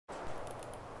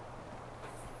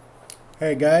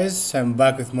Hey guys, I'm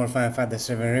back with more Final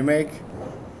Fantasy VII Remake.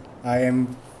 I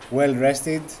am well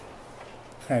rested.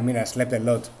 I slept a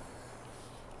lot.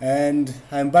 And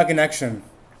I'm back in action.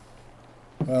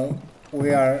 Well,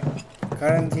 we are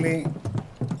currently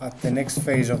at the next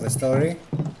phase of the story.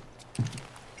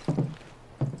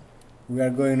 We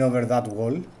are going over that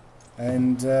wall.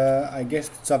 And I guess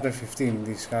chapter 15,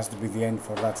 this has to be the end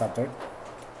for that chapter.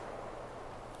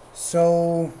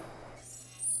 So,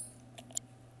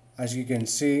 as you can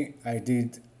see, I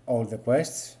did all the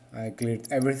quests. I cleared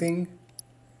everything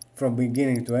from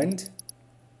beginning to end.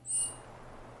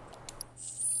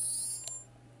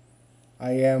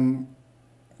 I am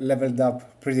leveled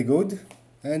up pretty good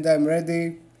and I'm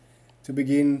ready to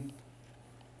begin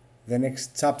the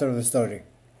next chapter of the story.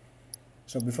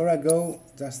 So before I go,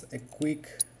 just a quick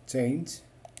change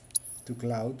to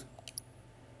Cloud.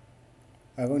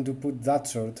 I'm going to put that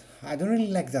sword. I don't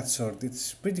really like that sword.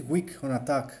 It's pretty weak on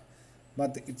attack,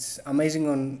 but it's amazing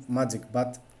on magic.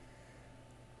 But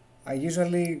I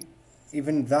usually,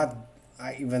 even that,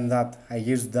 I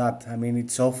use that.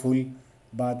 It's awful,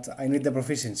 but I need the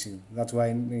proficiency. That's why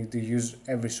I need to use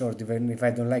every sword, even if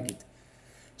I don't like it.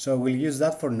 So we'll use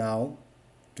that for now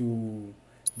to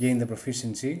gain the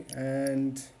proficiency,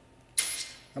 and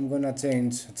I'm gonna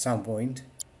change at some point.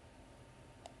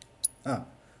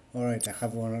 Alright, I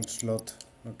have one slot.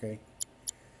 Okay.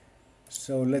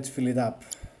 So let's fill it up.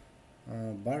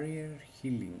 Barrier,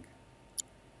 healing.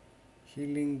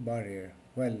 Healing, barrier.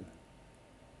 Well,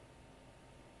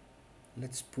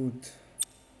 let's put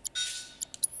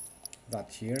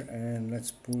that here and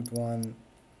let's put one.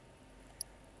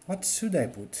 What should I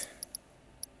put?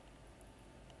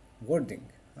 Wording.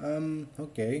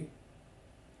 Okay.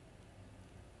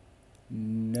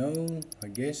 No, I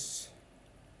guess.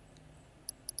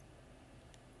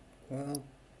 Well,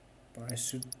 I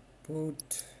should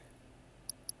put.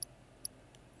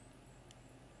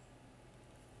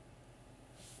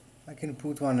 I can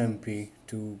put one MP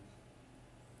to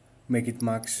make it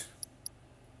max.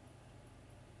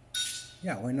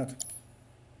 Yeah, why not?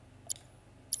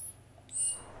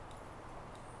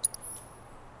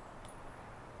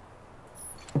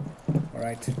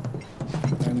 Alright,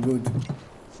 I'm good.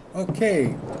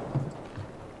 Okay,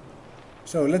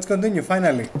 so let's continue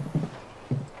finally.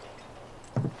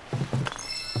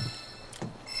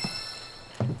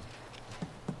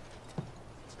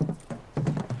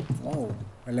 Oh,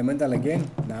 elemental again?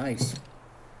 Nice.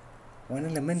 One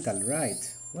elemental,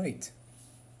 right. Wait.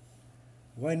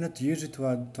 Why not use it to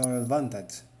our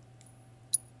advantage?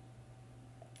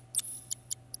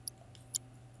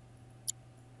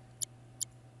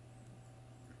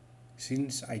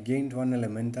 Since I gained one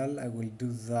elemental, I will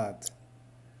do that.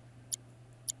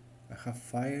 I have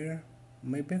fire.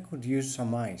 Maybe I could use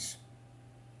some ice.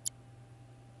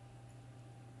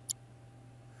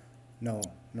 No,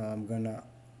 I'm gonna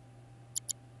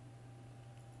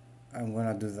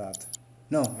do that.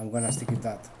 No, I'm gonna stick with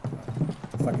that.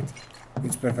 Fuck it.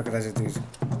 It's perfect as it is.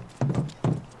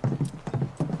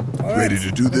 All Ready right,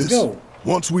 to do this? go.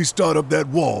 Once we start up that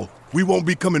wall, we won't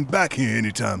be coming back here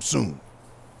anytime soon.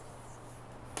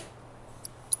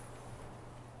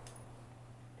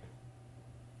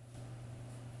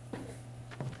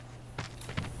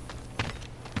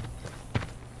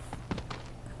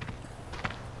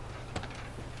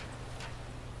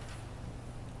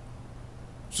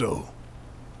 So,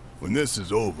 when this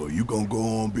is over, you gonna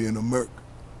go on being a merc?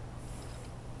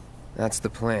 That's the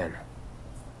plan.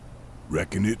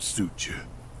 Reckon it suits you.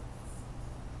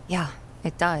 Yeah,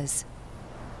 it does.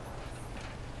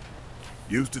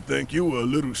 Used to think you were a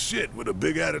little shit with a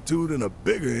big attitude and a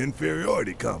bigger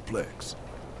inferiority complex.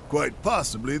 Quite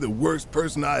possibly the worst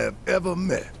person I have ever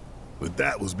met. But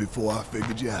that was before I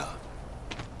figured you out.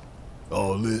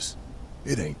 All this,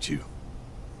 it ain't you.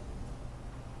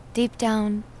 Deep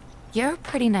down, you're a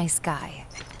pretty nice guy.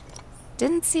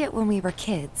 Didn't see it when we were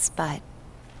kids, but...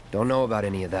 Don't know about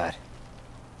any of that.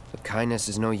 But kindness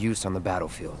is no use on the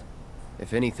battlefield.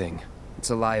 If anything, it's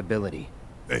a liability.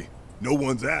 Hey, no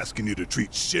one's asking you to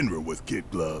treat Shinra with kid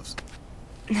gloves.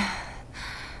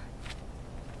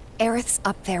 Aerith's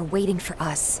up there waiting for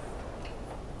us.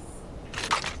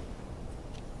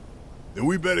 Then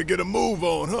we better get a move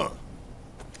on, huh?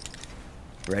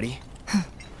 Ready?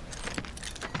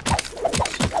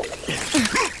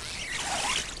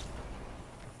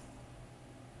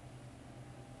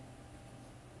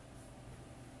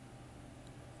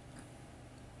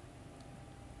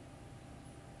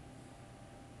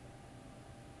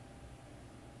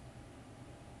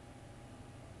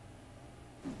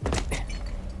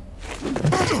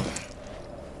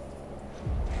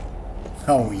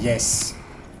 Oh yes.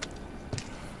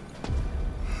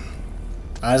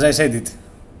 As I said it.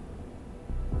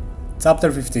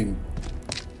 Chapter 15.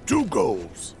 2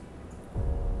 goals.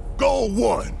 Goal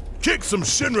 1, kick some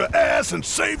Shinra ass and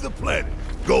save the planet.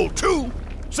 Goal 2,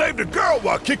 save the girl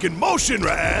while kicking more Shinra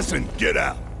ass and get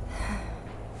out.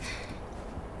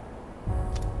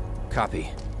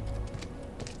 Copy.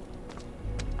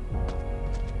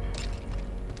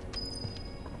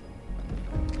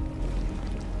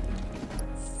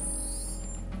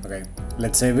 Okay,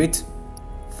 let's save it.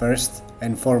 First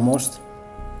and foremost.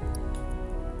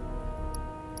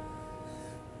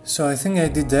 So I think I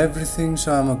did everything,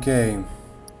 so I'm okay.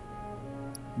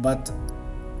 But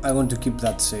I want to keep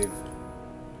that save.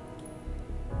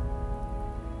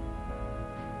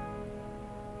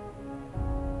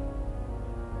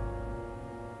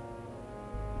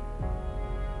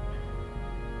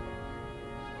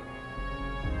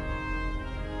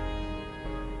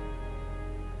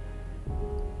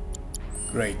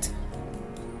 Great.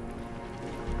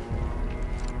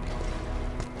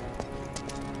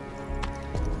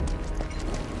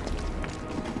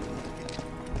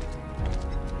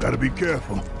 Gotta be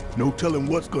careful. No telling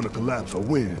what's gonna collapse or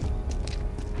when.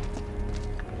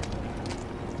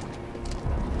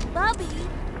 Bobby,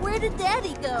 where did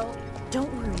Daddy go?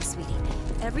 Don't worry, sweetie.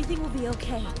 Everything will be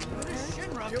okay.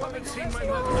 You haven't seen my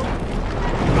mother.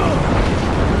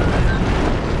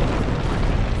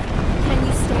 Can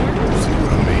you stand? See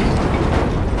what I mean?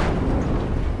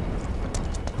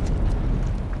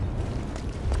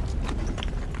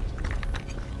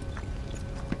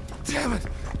 Damn it!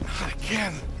 Not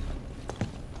again!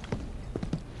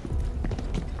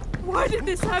 Why did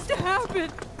this have to happen?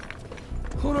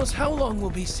 Who knows how long we'll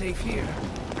be safe here?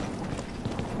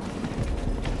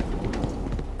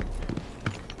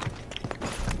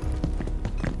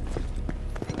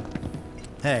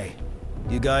 Hey,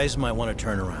 you guys might want to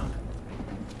turn around.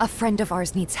 A friend of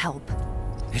ours needs help.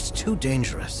 It's too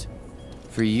dangerous.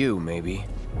 For you, maybe.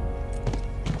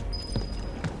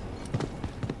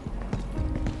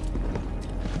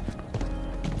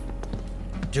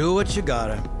 Do what you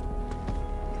gotta.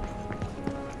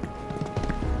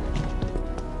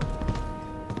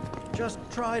 Just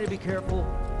try to be careful.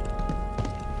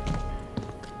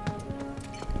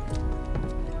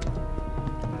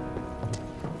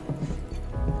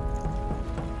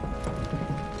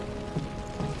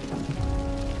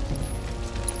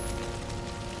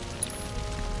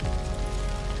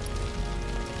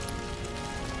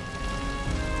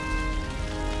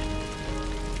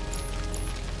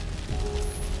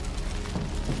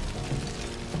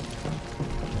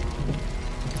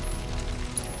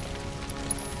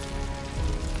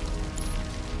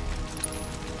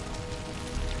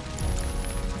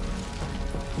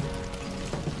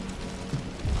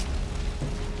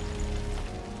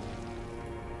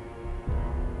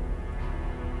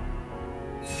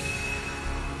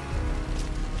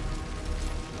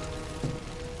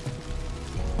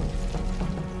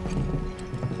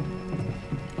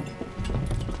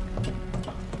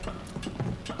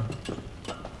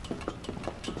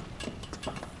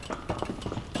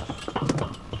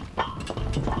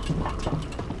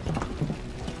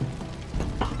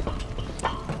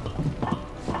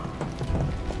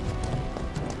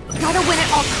 Gotta win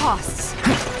at all costs.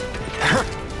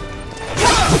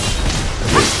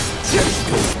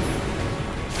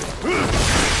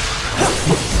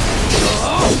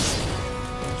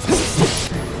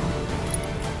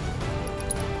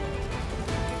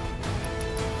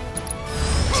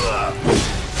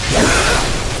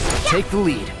 Take the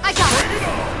lead. I got it.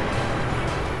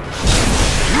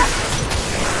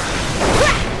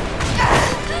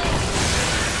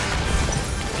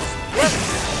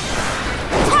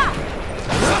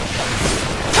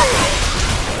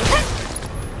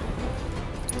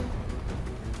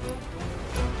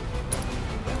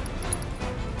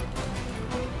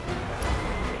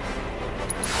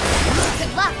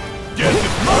 Good luck. Guess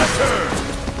it's my turn!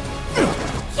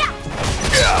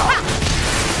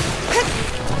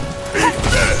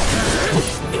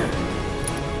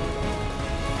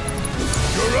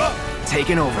 You're up!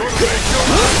 Taking over. Bring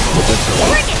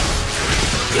it.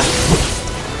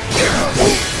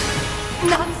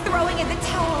 Not throwing in the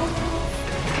towel.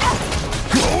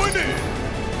 Going in!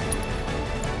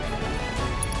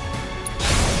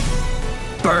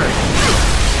 Burn.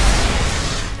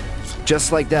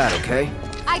 Just like that, okay?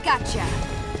 I gotcha.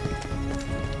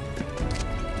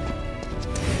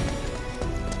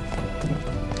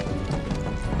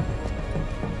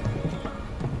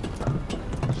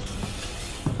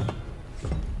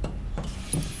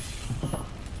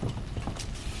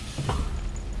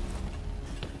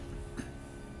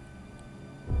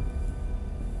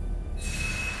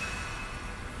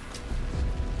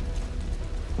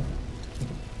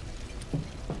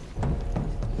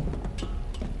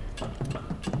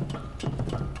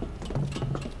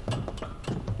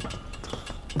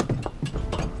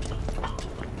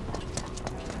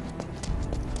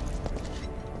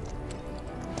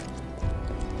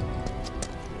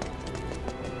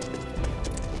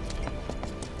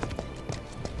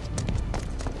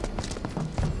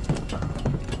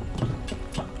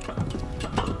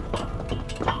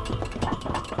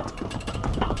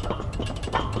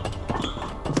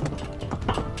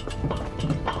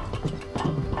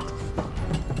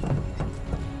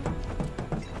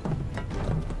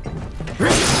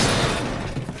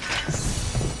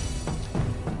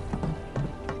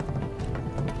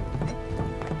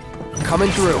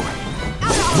 Coming through.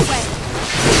 Out of the way!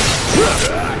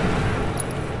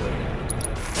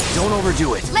 Don't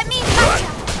overdo it. Let me touch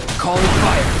him! Calling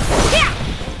fire. Yeah!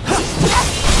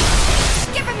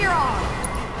 Give him your all!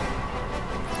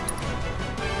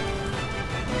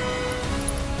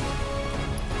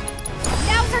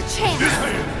 Now's our chance! This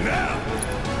way, now!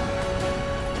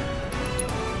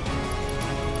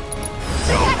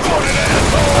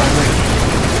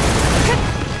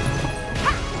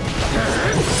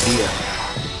 See ya.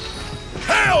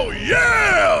 Hell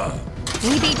yeah!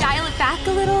 Maybe dial it back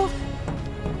a little?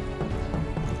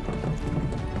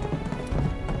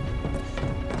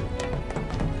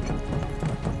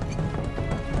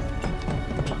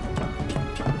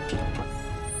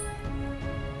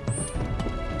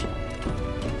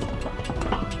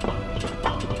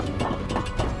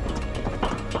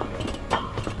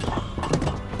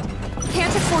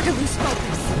 Can't afford to lose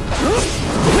focus.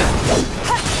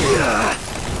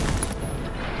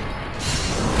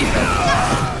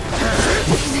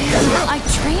 I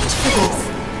trained for this.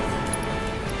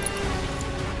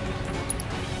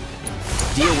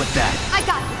 Deal with that. I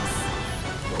got this.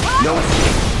 No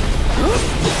escape.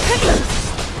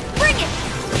 Bring it!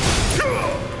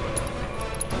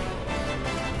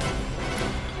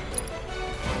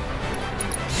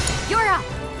 You're up.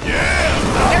 Yeah!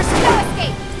 There's no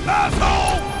escape.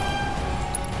 Asshole!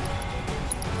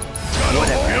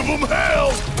 Gotta give him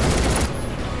hell!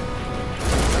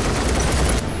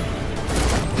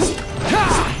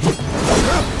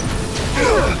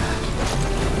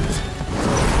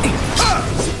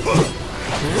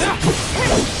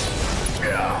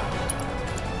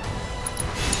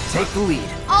 Take the lead.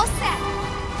 All set.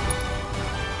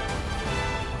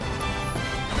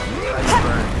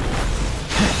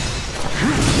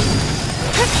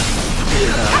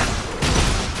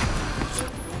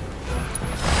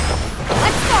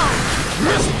 Let's go.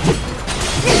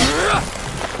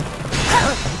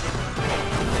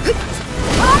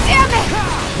 Oh, damn it!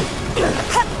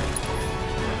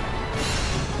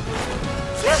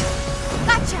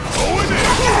 Gotcha.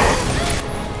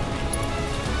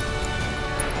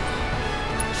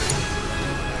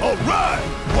 All right,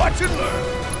 watch and learn.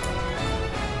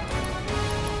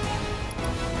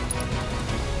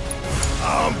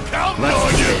 I'm counting Let's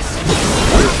on do you. this.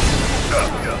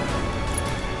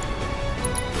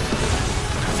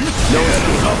 You No scared of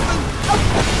escape. something?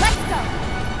 Let's go.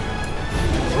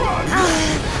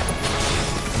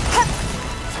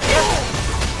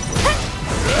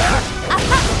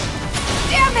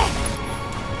 Damn it!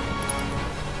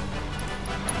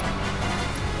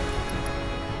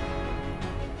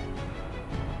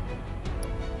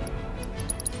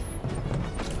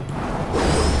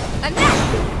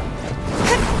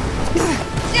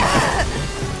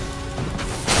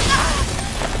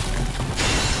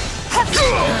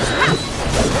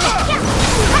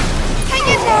 Hang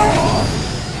in there!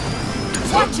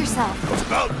 Watch yourself.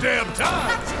 About damn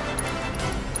time.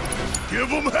 Give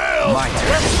him hell. My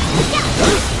turn.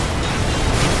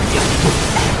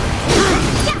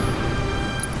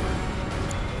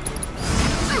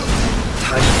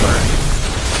 Time to burn.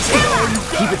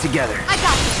 Keep it together. I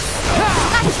got this.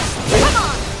 Gotcha. Come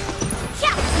on.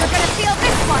 Yeah, you're gonna feel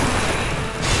this one.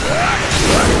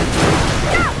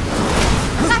 Go.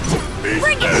 Gotcha.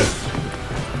 Bring it.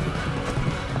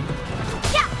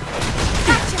 Yeah.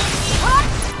 Gotcha. Up.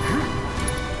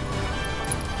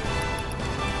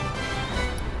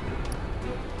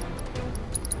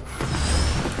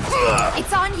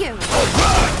 It's on you.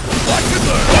 Watch and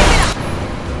learn. Give it up.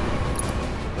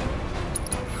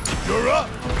 You're up.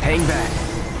 Hang back.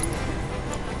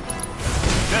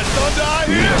 That thunder I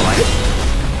hear?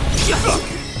 Suck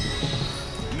it.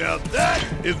 Now that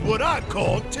is what I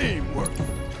call teamwork.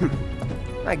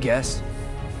 I guess.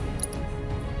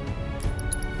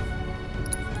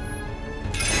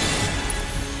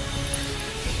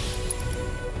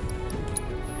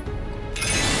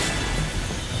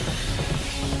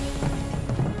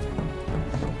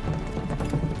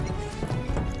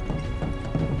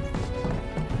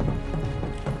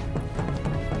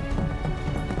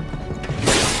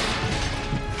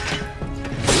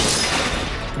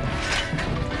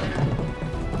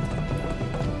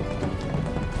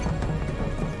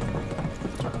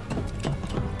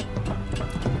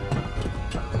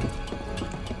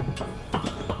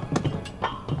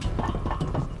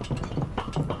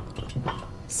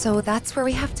 So that's where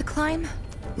we have to climb?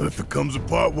 But if it comes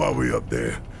apart while we're up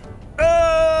there...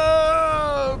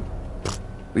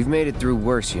 We've made it through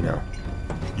worse, you know.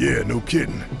 Yeah, no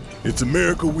kidding. It's a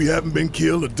miracle we haven't been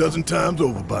killed a dozen times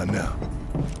over by now.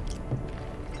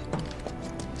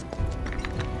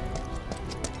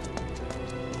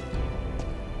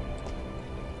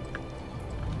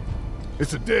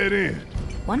 It's a dead end.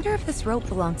 Wonder if this rope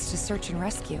belongs to search and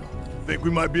rescue. Think we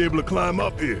might be able to climb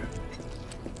up here.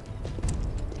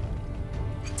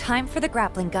 Time for the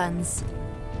grappling guns.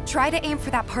 Try to aim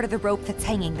for that part of the rope that's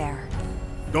hanging there.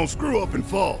 Don't screw up and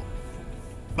fall.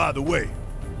 By the way,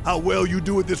 how well you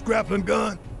do with this grappling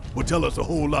gun will tell us a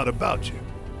whole lot about you.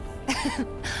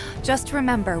 Just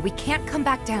remember, we can't come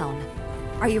back down.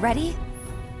 Are you ready?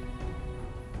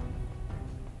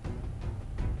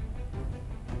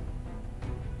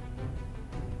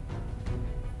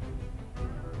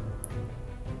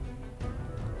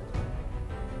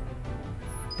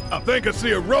 I think I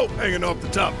see a rope hanging off the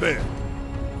top there.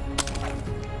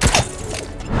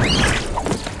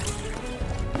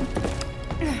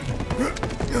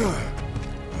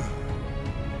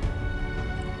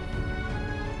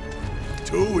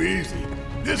 Too easy.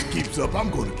 This keeps up,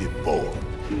 I'm gonna get bored.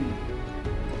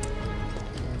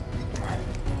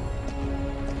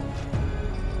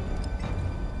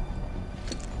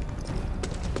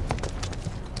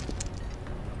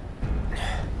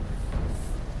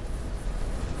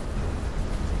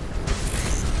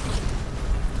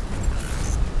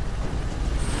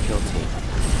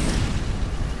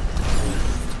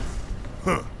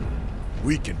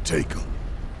 We can take them.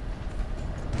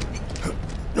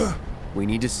 We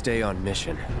need to stay on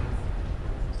mission.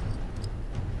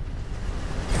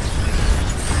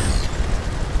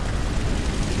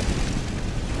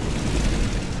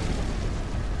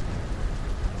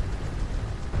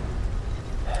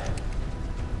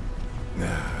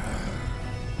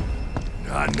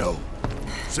 I know.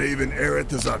 Saving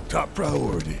Aerith is our top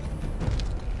priority.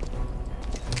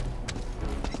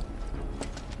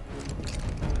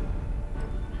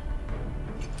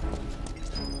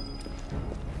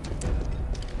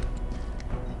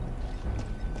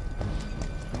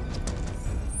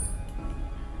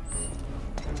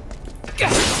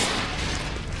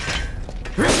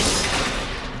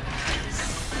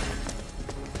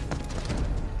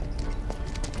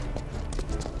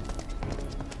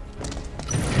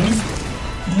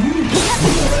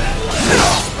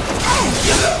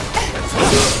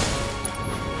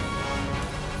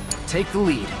 Take the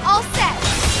lead. All set.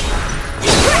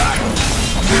 That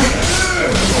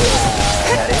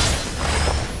it?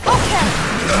 Okay.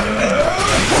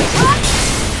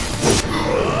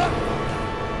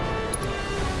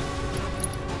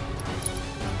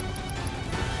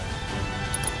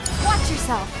 Watch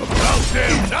yourself. About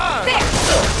damn time! There.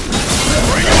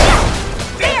 Bring it on!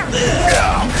 There.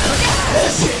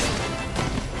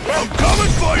 I'm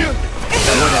coming for you!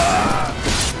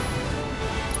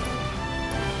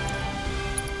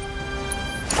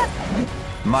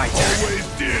 My turn. Always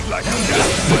did like a guy.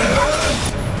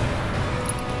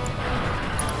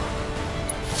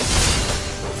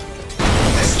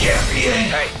 This can't be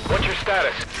it. Hey, what's your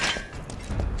status?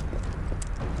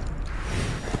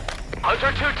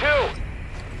 Hunter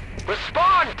 2-2!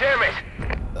 Respond, damn it!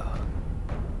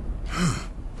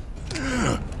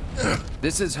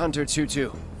 This is Hunter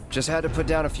 2-2. Just had to put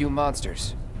down a few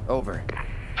monsters. Over.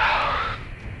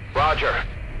 Roger.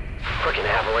 Frickin'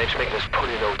 avalanche making us put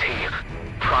in OT.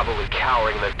 Probably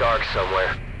cowering in the dark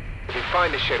somewhere. If you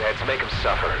find the shitheads, make them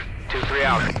suffer. 2-3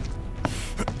 out.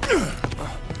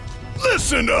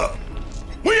 Listen up!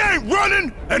 We ain't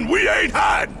running and we ain't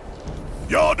hiding!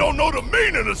 Y'all don't know the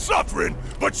meaning of suffering,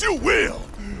 but you will!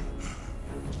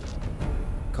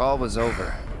 Call was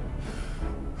over.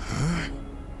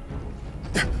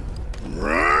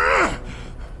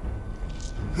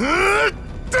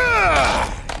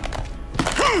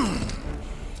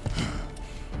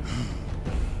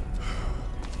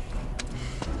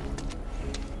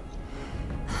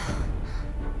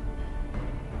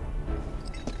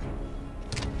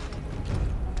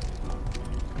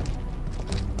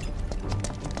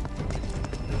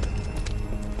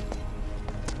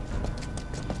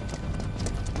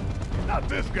 Not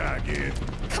this guy again.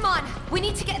 Come on, we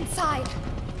need to get inside.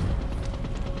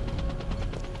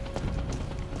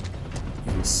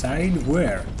 Inside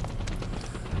where?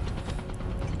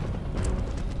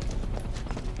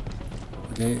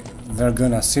 Okay, they're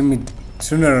gonna see me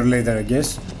sooner or later, I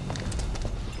guess.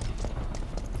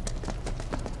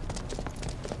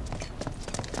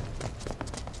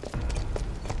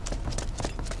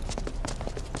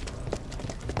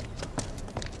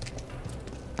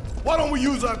 Why don't we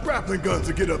use our grappling guns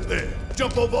to get up there?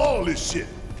 Jump over all this shit.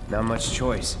 Not much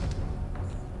choice.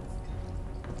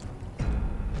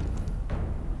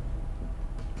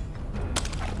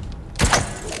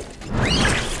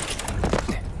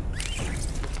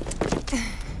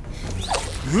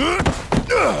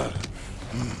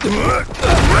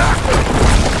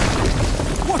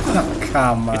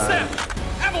 Come on. It's them!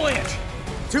 Avalanche!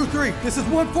 2-3, this is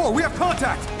 1-4. We have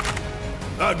contact.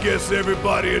 I guess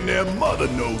everybody and their mother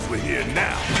knows we're here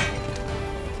now.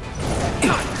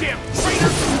 Goddamn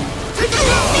traitor! Take it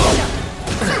out!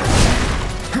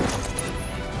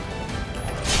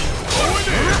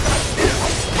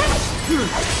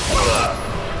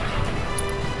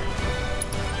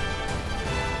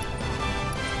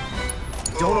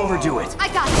 Don't overdo it. I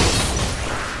got it.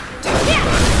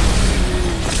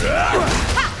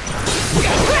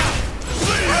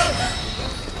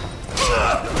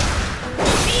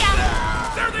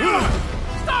 There they are!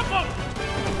 Stop them!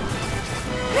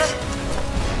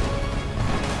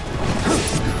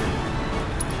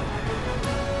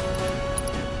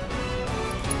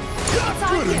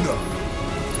 Good enough.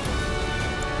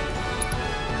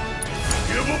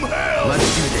 Give them hell. Let's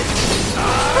do this.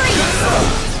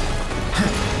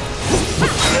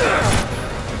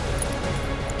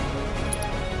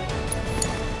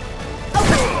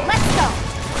 Okay, let's go.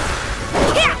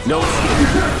 No escape.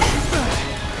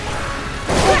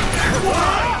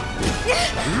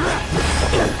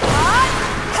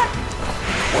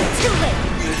 Too late.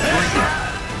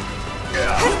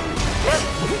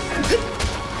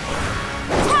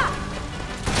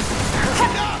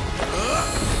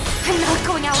 I'm not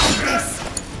going out like this.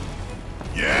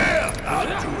 Yeah, I'll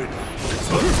do it.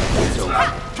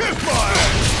 Kiss my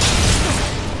ass.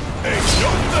 Ain't no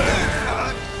thing.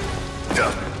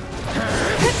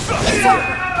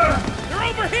 They're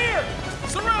over here!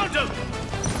 Surround them!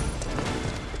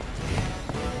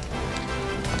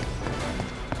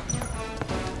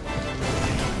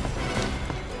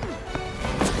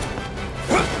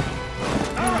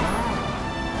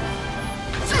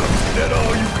 That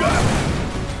all you got?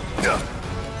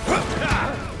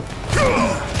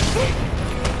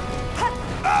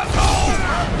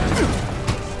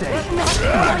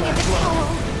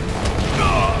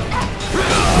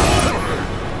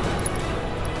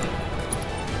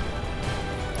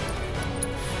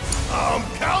 I'm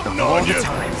counting on you.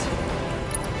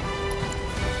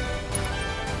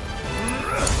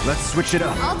 Let's switch it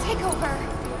up. I'll take over.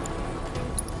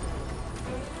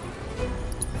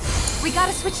 We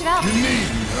gotta switch it up. You need me,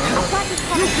 huh? I've got this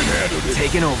covered. You can handle this.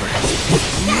 Taking over.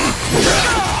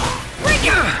 Bring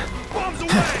it! Bombs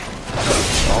away!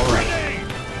 All right.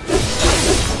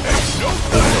 Ain't no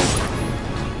thing.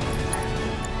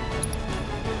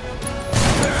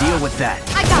 Deal with that.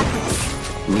 I got this.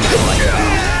 Leave it like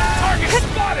that. Target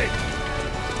spotted!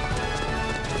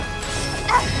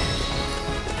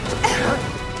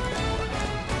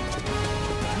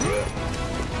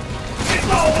 It's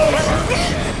all over.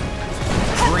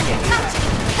 Bring it.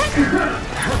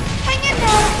 Hang in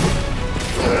there!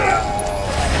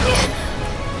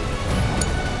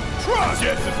 Trust.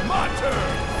 Yes, it's my turn.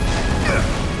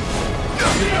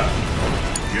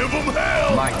 Give them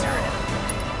hell. My turn.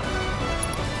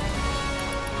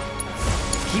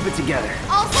 Keep it together.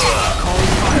 I'll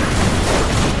Calling fire.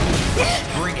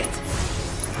 Bring it.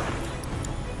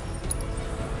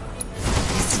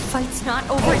 This fight's not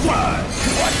over All yet. right.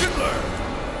 Watch and learn.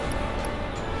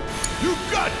 You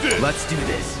got this. Let's do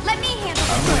this. Let me handle it.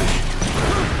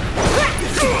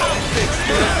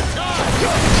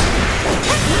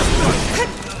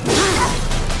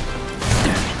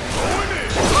 Going in.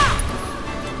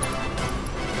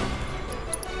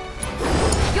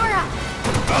 You're up.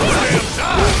 About damn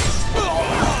time.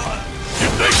 You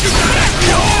think you can act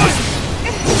yours?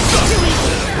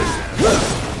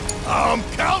 I'm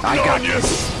counting I got on you.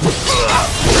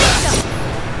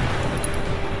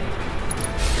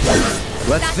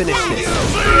 Let's finish this. See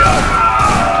ya.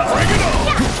 Bring it on.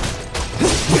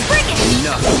 Bring it!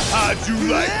 Enough. How'd you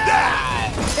like that?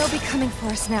 They'll be coming for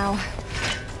us now.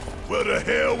 Well, the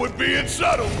hell with being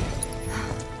subtle.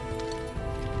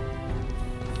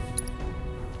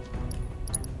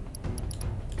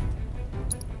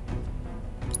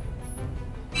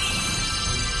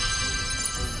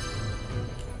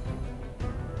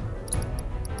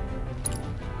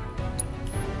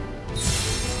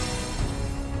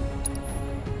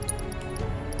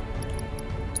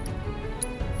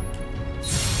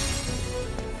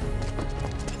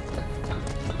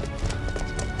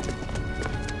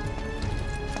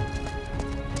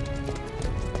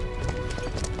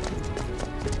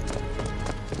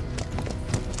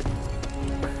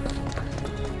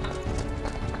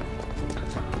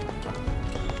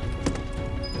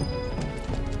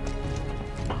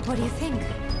 What do you think?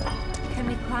 Can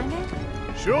we climb it?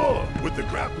 Sure, with the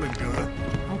grappling gun.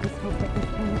 I just hope that this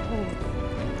thing holds.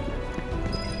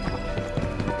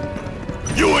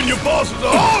 You and your bosses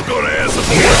are all gonna answer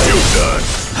for what you've done.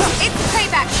 It's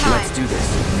payback time! Let's do this.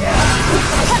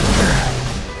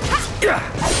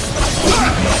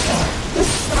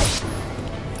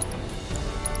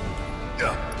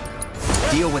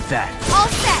 with that. All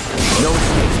set. No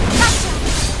escape.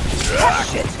 Gotcha.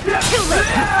 Shit. Too late.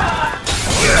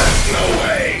 No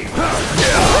way!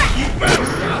 You better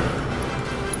stop!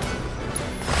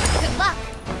 Good luck.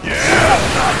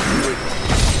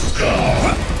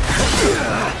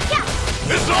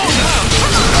 It's all now!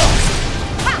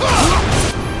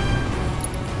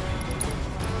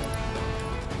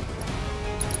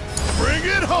 Bring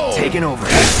it home! Taking over.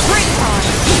 Bring it on.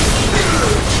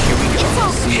 Here we go.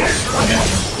 See ya.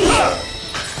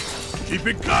 Keep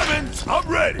it coming! I'm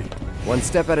ready! One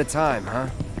step at a time, huh?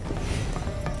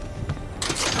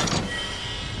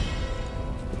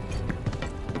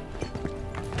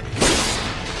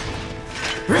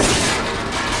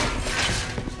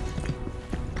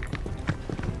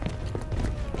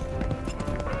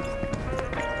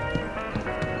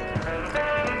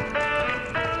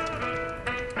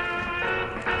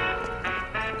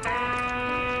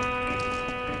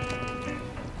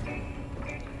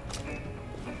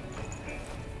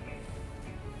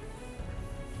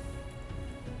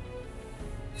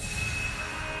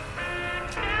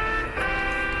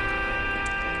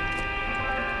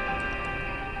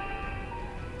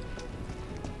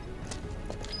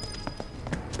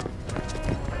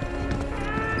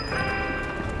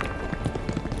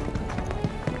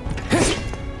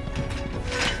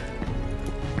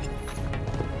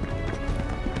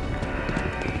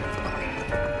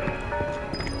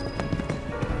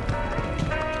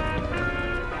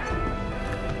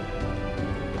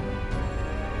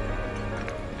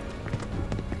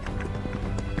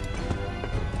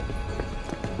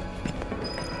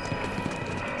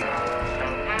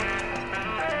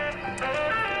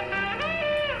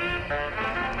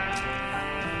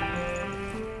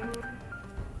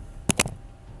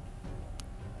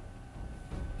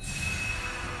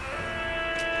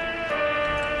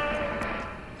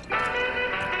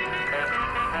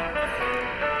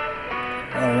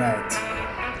 Alright.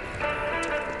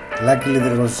 Luckily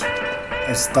there was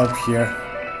a stop here.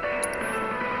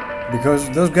 Because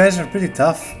those guys are pretty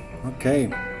tough. Okay.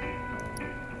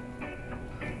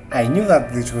 I knew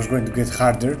that this was going to get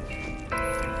harder.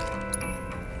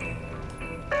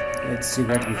 Let's see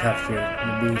what we have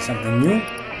here. Maybe something new?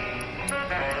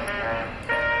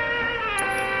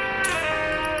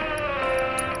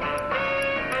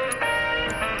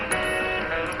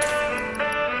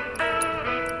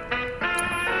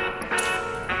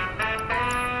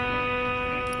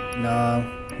 No,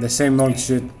 the same old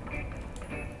shit.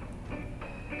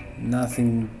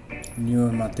 Nothing new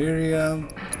in material.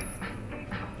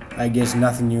 I guess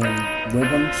nothing new in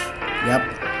weapons. Yep.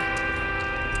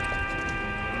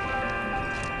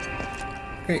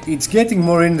 Okay, it's getting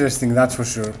more interesting, that's for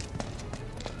sure.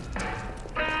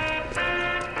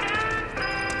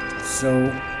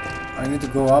 So, I need to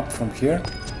go up from here.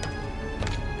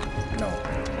 No.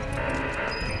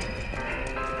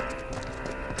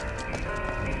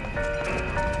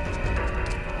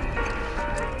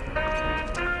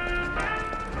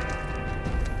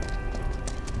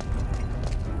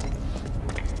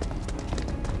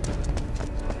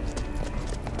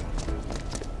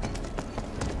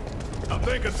 I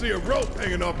think I see a rope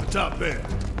hanging off the top end.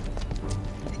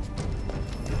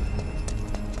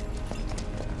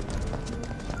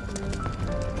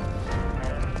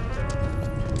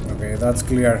 Okay, that's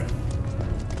clear.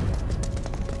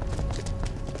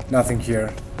 Nothing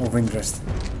here of interest.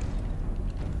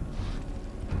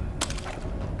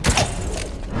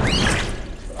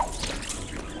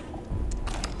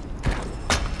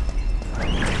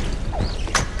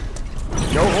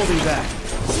 No holding back.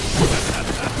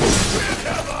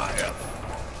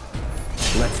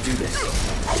 Let's do this.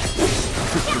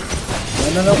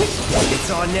 No. It's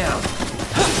on now.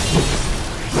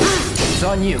 It's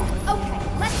on you. Okay,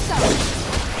 let's go.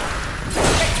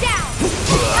 Down.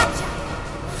 Gotcha.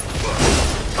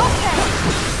 Okay.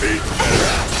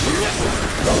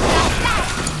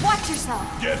 Watch yourself.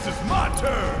 Guess it's my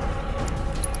turn.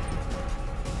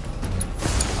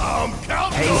 I'm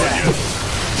counting Hang on back. you.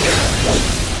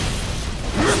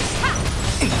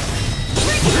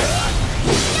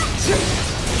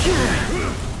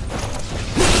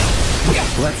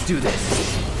 Let's do this.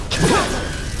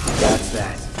 That's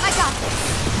that. I got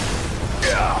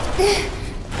this.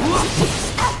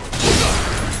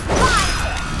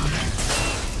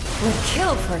 We're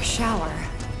killed for a shower.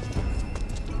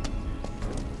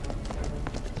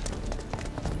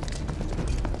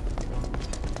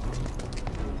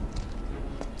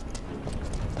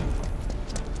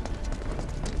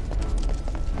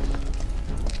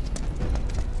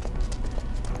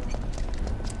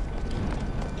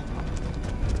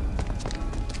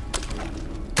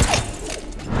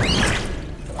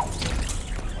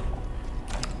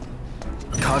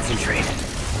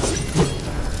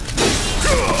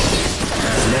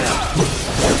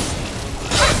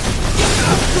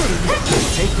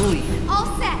 lead. All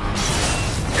set.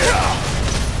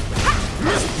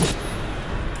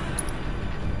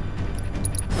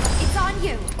 It's on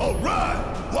you. All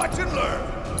right, watch and learn.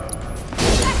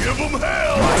 Give them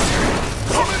hell.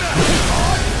 Coming at you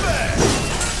hard and fast.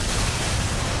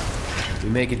 We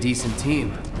make a decent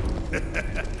team.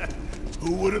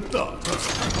 Who would have thought?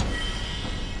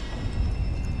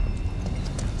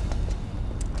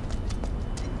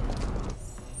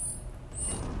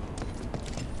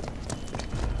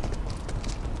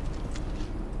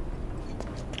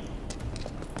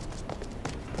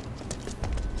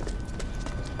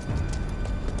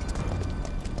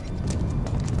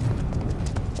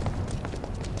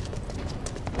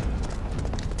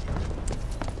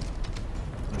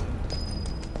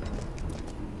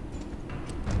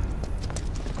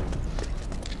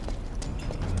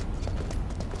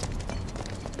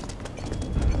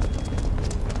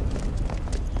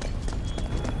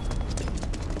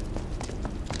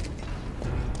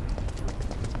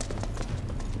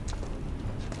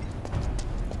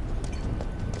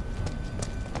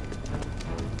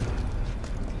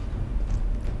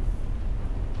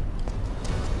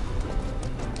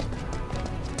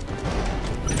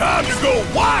 Time to go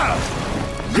wild!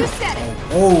 You said it.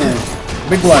 Oh,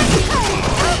 big one.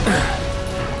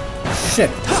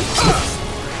 Shit.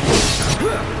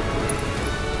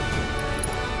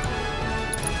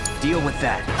 Deal with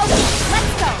that. Okay,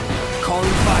 let's go.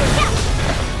 Calling fire.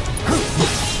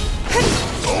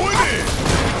 Going in!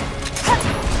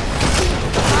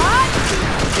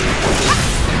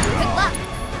 Good luck.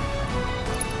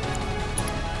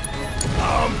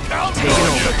 I'm counting Take it on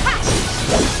over. you!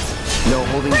 No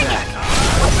holding back.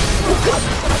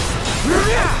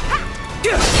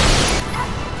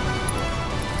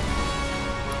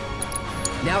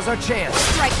 Now's our chance.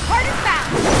 Strike hard and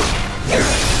fast.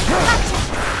 Gotcha.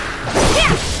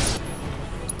 Yeah.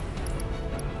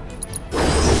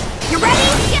 You ready?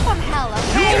 Give them hell, You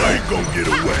okay? ain't gonna get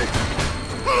away!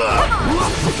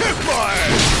 Kick my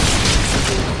ass!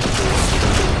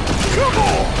 Come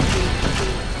on!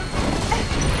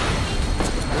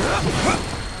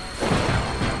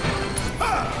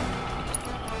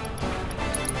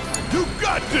 You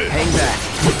got this! Hang back.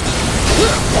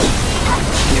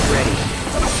 Get ready.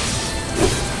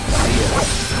 See ya.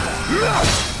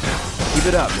 Keep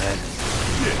it up, man.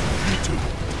 Yeah, you too.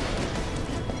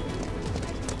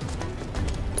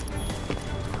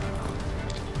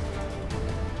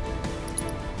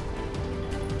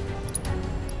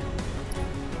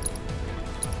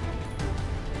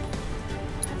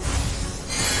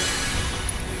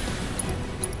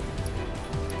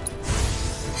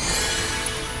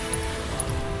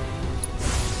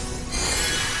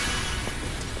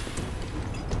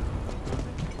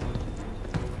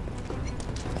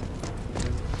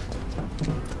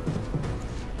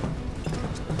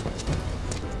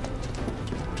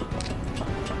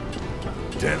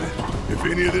 Damn it. If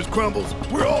any of this crumbles,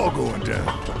 we're all going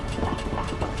down.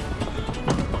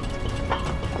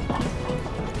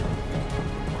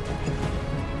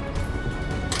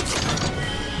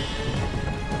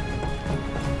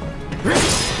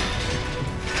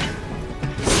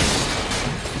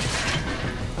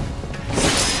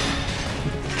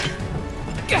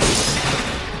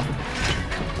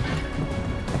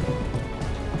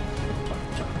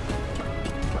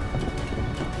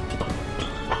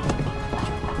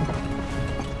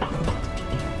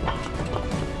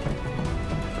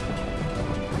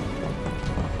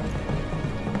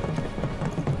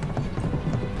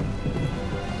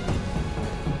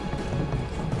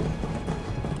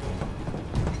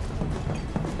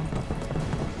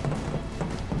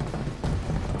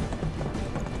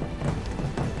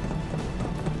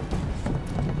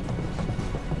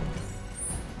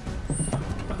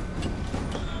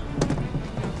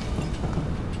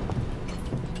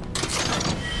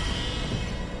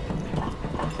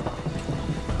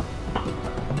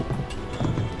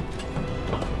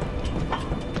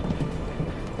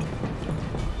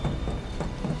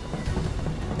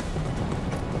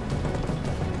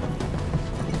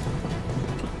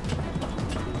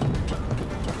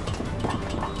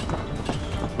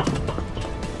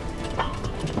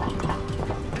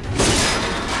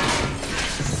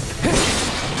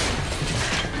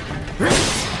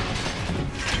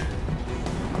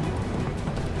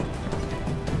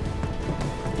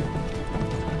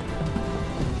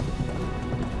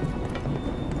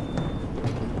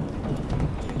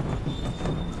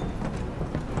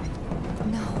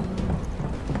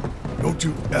 Don't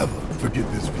you ever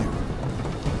forget this view.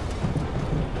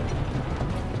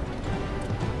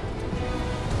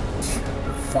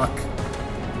 Fuck.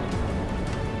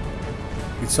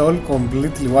 It's all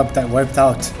completely wiped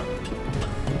out.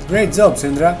 Great job,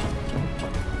 Shinra.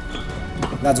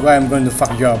 That's why I'm going to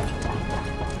fuck you up.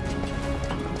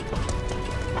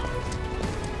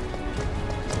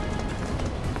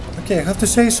 Okay, I have to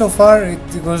say so far it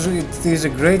is a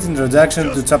great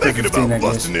introduction to chapter 15, I guess.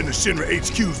 Busting into Shinra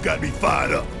HQ's got me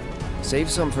fired up. Save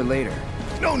some for later.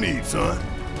 No need, son.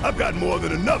 I've got more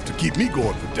than enough to keep me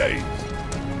going for days.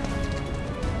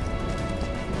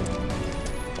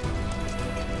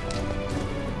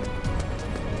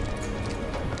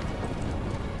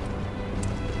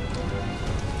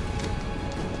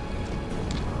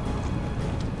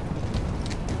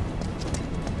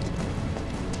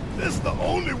 This the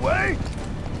only way?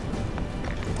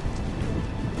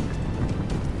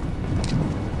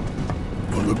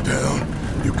 Don't look down.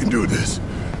 You can do this.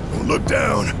 Don't look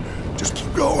down. Just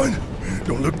keep going.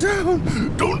 Don't look down.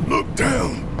 Don't look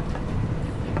down.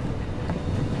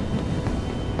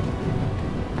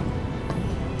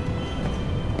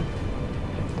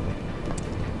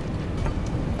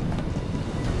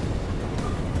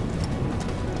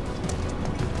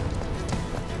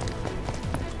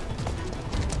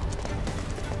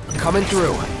 Coming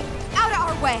through. Out of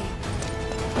our way!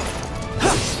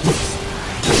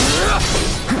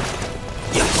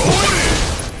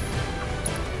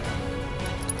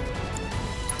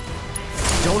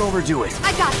 Don't overdo it.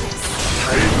 I got this!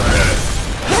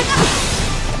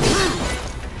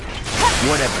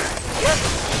 Whatever.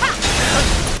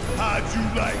 How'd you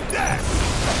like that?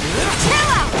 Chill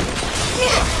out!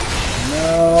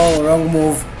 No, wrong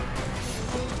move.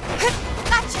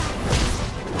 Gotcha!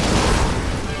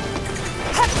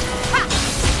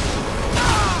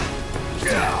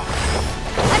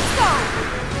 Let's go!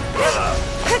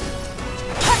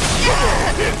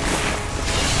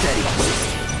 Steady.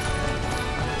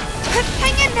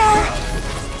 Hang in there!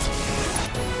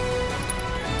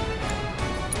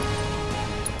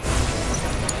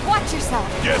 Watch yourself!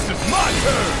 Guess it's my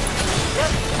turn.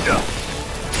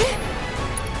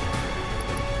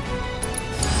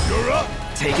 You're up.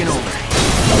 Taking over.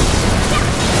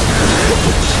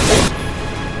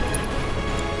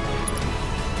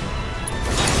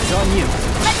 It's on you.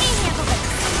 Let me handle this!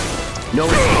 No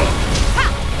escape. Ha!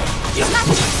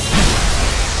 Gotcha!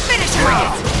 Finish her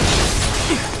off!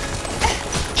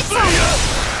 It's on!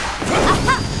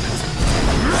 Aha!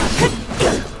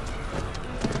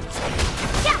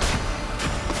 Yeah!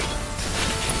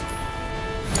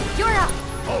 You're up!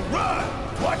 All right.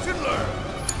 Watch and learn.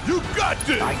 You got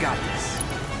this. I got this.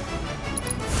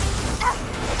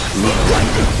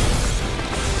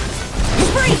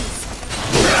 Freeze!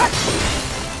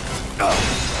 Gotcha!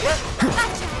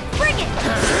 Bring it!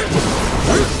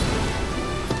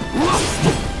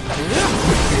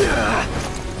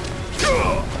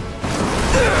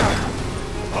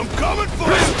 I'm coming for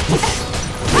you.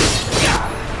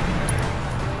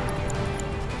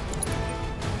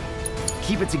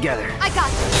 Keep it together. I got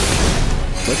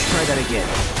this! Let's try that again.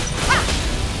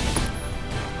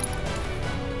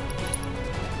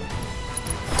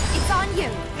 It's on you!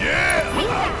 Yeah.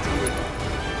 I'll do it.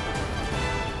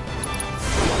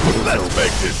 Let's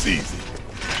make this easy.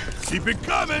 Keep it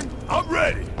coming. I'm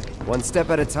ready. One step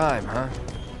at a time, huh?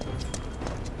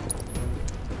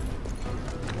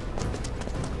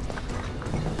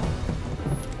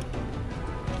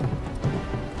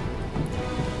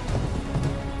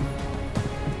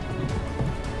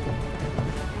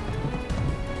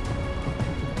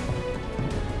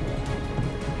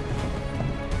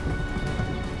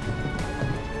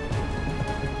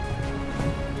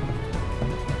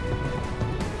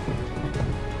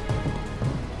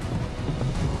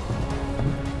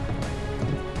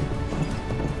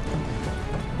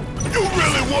 You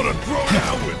really want to throw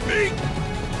down with me?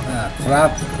 Ah,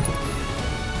 crap.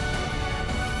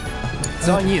 It's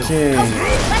on you. Okay.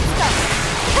 Let's go!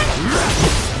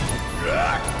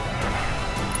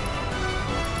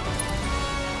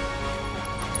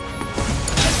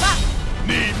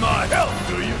 Need my help,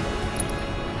 do you?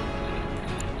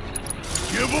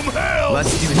 Give them hell!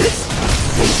 Let's do this.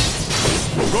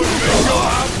 Gonna make your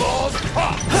eyeballs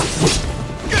pop!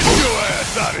 Get your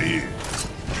ass out of here!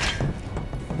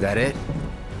 That it?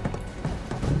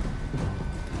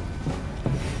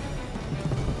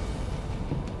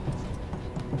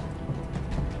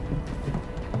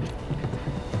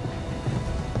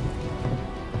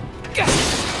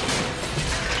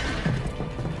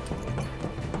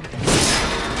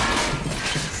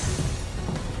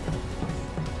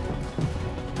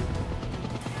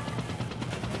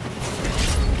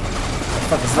 What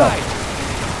the fuck is that?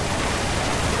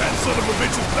 That son of a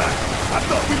bitch is back! I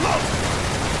thought we lost him!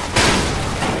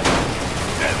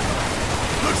 Damn it!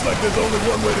 Looks like there's only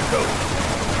one way to go.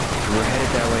 We're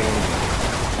headed that way anyway.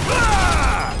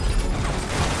 Ah!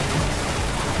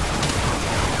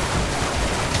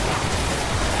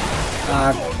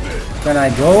 Can I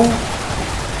go?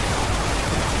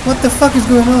 What the fuck is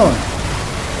going on?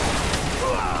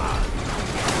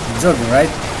 You're joking, right?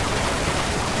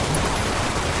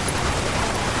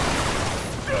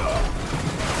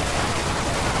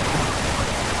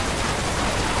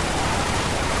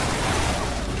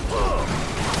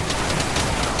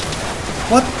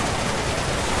 What?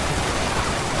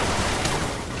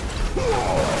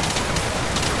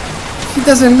 He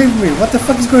doesn't leave me. What the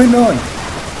fuck is going on?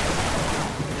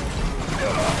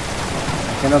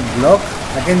 I cannot block.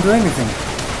 I can't do anything.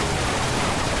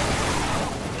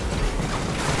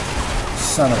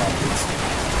 Son of a bitch.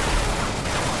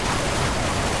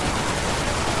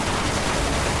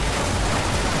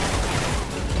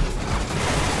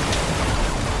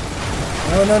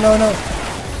 No, no, no, no.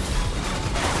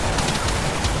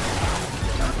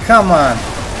 Come on.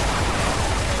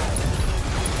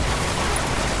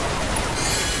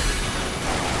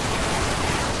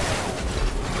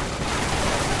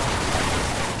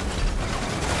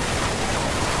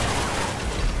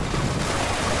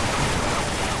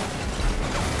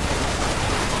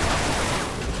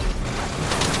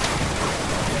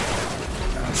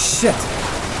 Shit.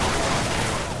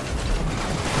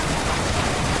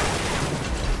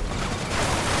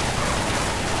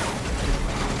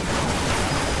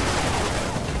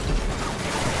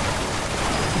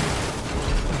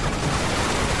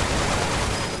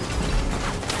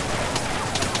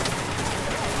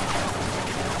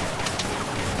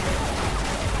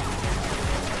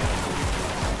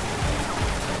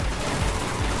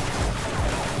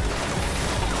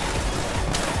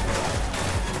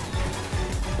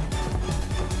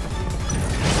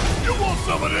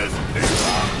 Some of this.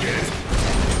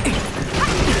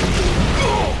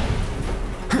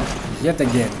 Yet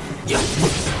again.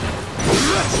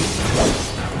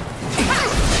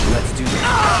 Let's do this.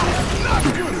 Not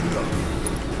good enough.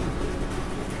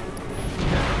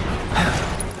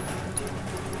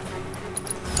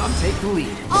 I'll take the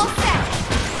lead. All set.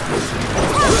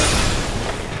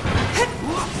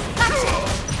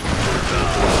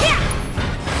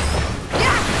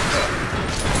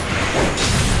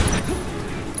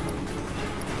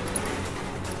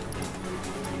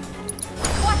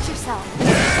 Watch yourself.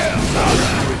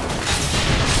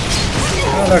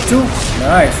 Another two.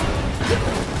 Nice.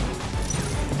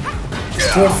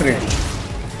 2 or 3.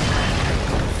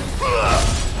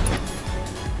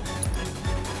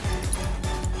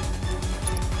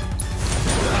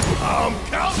 I'm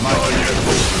counting on you.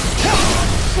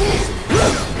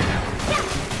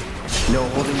 No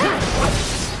holding back.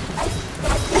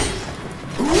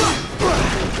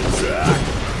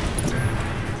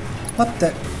 What the?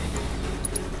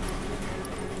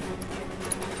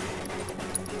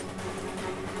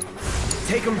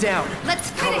 Take him down. Let's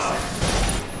finish it.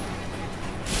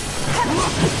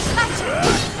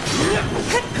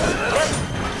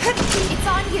 It's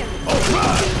on you. All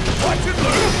right. Watch it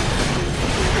learn.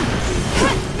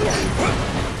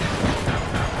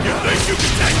 You think you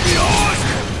can take me on?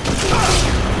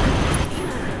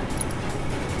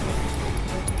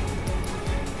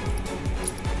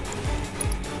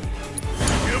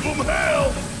 Give them hell.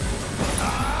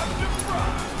 Time to try.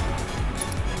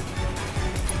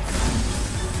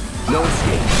 No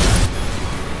escape.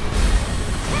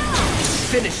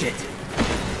 Finish it.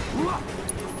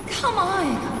 Come on.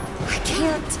 I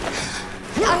can't.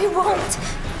 I won't.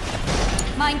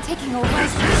 Mind taking over?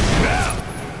 This is now.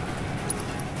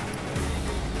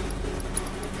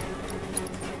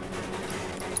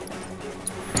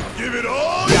 Give it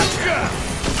all you got.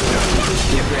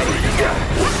 Get ready.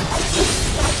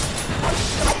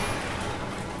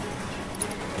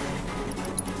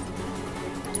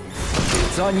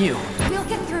 It's on you. We'll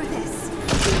get through this.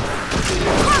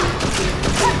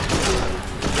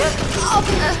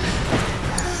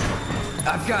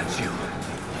 I've got you.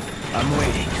 I'm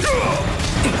waiting.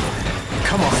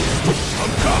 Come on.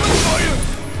 I'm coming for you.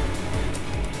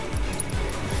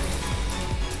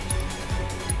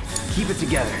 Keep it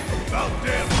together. About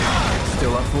damn time.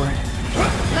 Still up for it?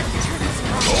 Let's turn this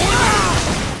around.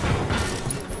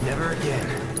 Never again.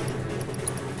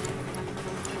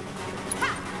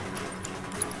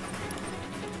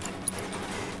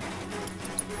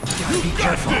 Gotta be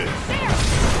careful.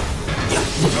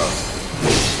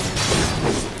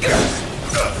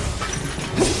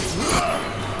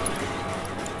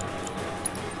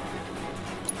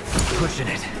 Pushing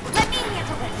it. Let me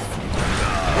handle this.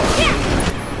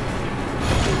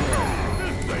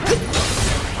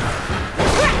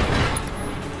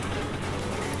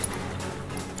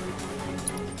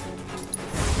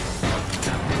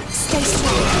 Stay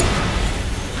strong.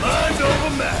 Mind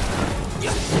over matter.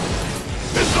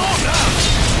 It's on now.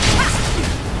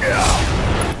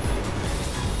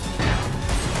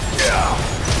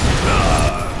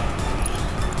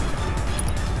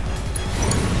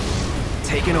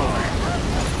 taking over.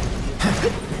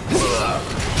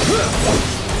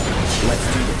 Let's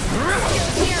do this.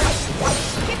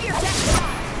 Give me your best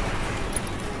shot.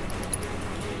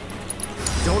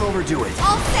 Don't overdo it.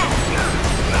 All set.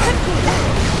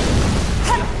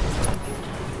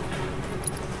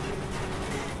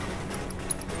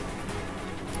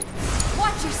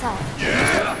 Watch yourself.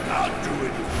 Yeah, I'll do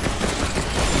it.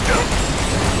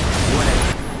 Whatever.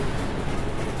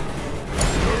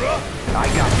 You're up. I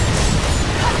got this.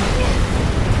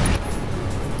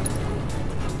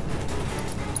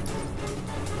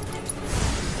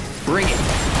 Bring it.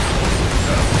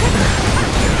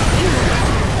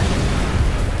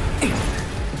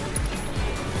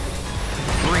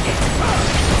 Bring it.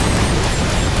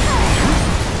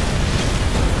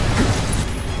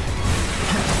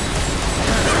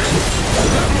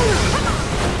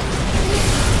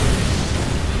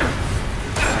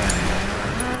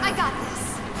 I got this.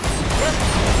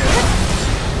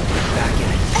 Back in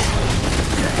it.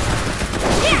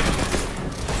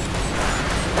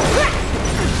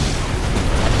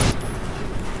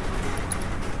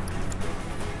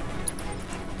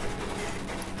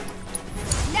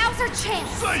 Now's our chance.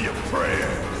 Say your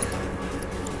prayers.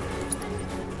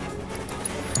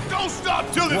 Don't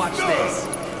stop till it's Watch done. this.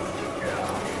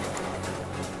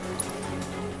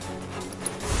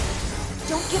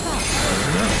 Don't give up.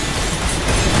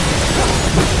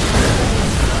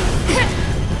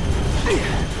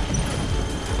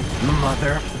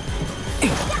 Mother.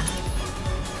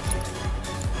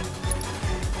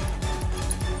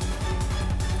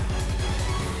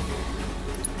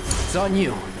 It's on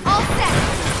you. All set.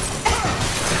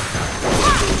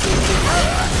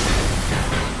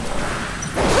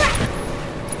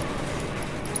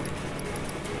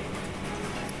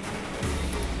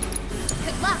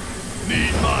 Good luck.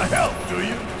 Need my help, do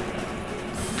you?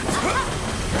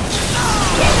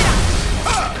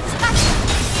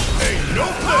 Ain't no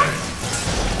place.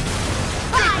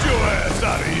 Get your ass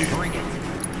out of here. Bring it.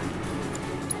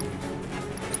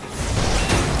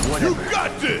 You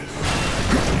got this.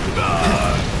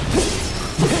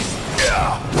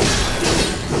 Yeah.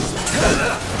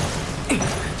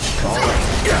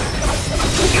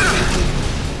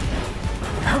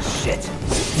 Shit.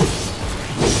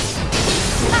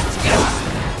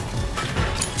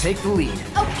 Take the lead.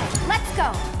 Okay, let's go.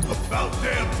 About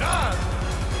damn time.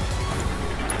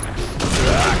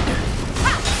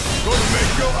 Gonna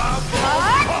make your eyeballs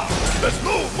pop. Let's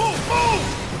move, move, move.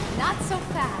 Not so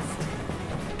fast.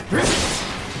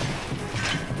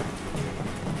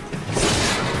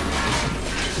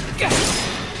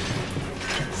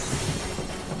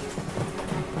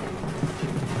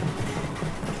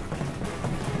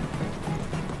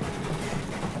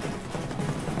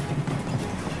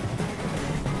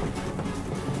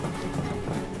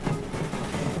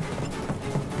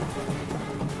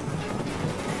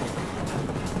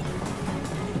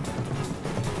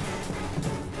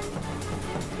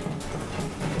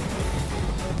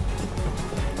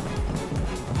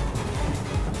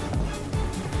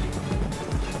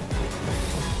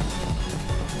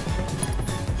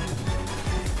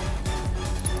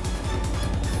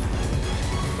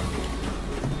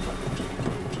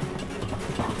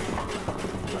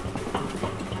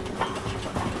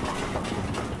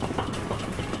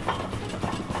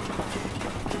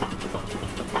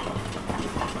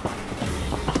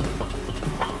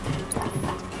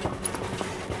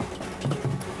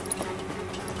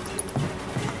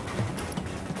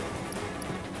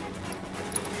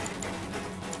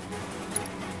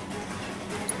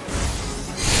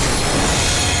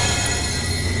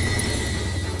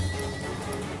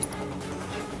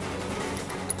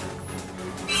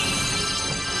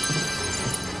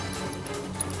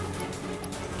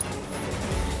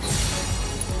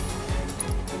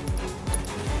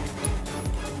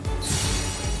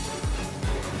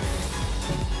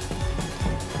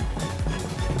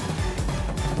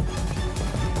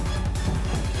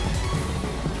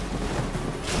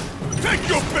 Take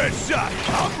your best shot.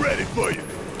 I'm ready for you.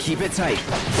 Keep it tight.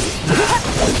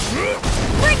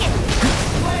 Bring it!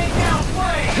 Play now,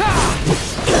 play!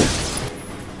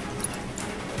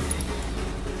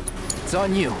 It's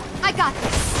on you. I got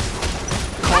this.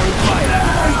 Calling fire.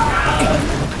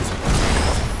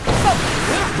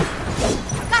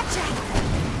 Gotcha!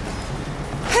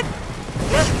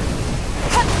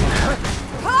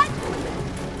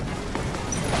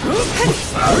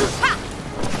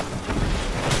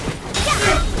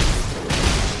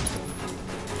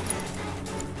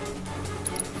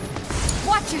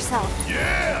 Watch yourself.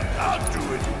 Yeah, I'll do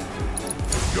it.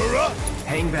 You're up.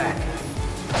 Hang back.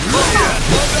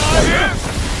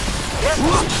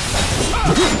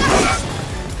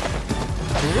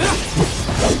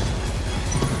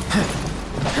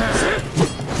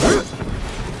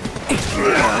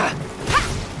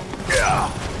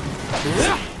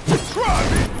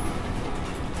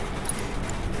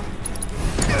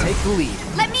 the lead.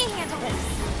 Let me handle this.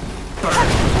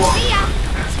 See ya.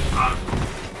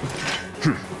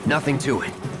 Nothing to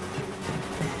it.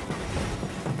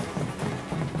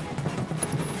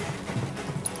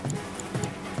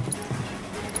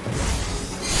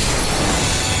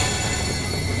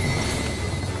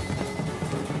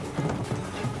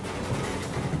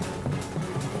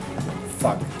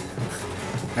 Fuck.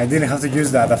 I didn't have to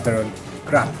use that after all.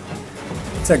 Crap.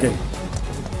 It's okay.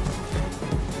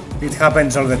 It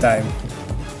happens all the time.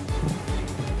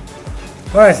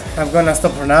 Alright, I'm gonna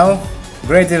stop for now.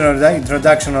 Great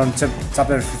introduction on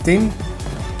chapter 15.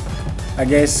 I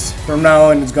guess from now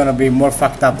on it's gonna be more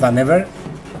fucked up than ever.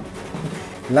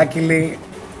 Luckily,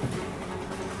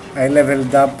 I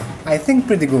leveled up, I think,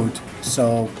 pretty good.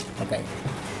 So, okay.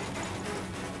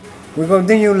 We'll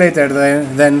continue later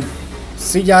then.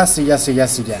 See ya, see ya, see ya,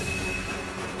 see ya.